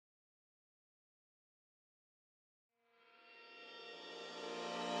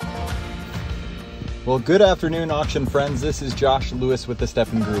Well, good afternoon, auction friends. This is Josh Lewis with the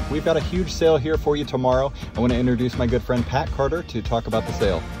Steffen Group. We've got a huge sale here for you tomorrow. I want to introduce my good friend Pat Carter to talk about the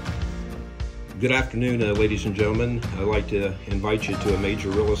sale. Good afternoon, ladies and gentlemen. I'd like to invite you to a major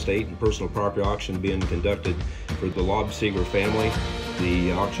real estate and personal property auction being conducted for the Lobsiger family.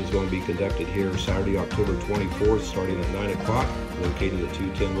 The auction is going to be conducted here Saturday, October 24th, starting at 9 o'clock, located at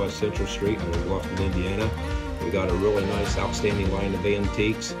 210 West Central Street in Bluffton, Indiana. We got a really nice, outstanding line of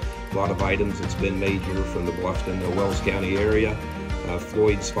antiques. A lot of items that's been made here from the Bluffton, Wells County area.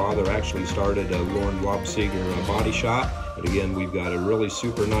 Floyd's father actually started Lauren Lobsiger Body Shop. But again, we've got a really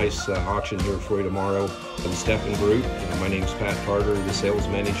super nice auction here for you tomorrow for the Steffen Group. My name's Pat Carter, the sales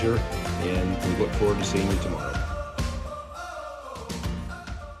manager, and we look forward to seeing you tomorrow.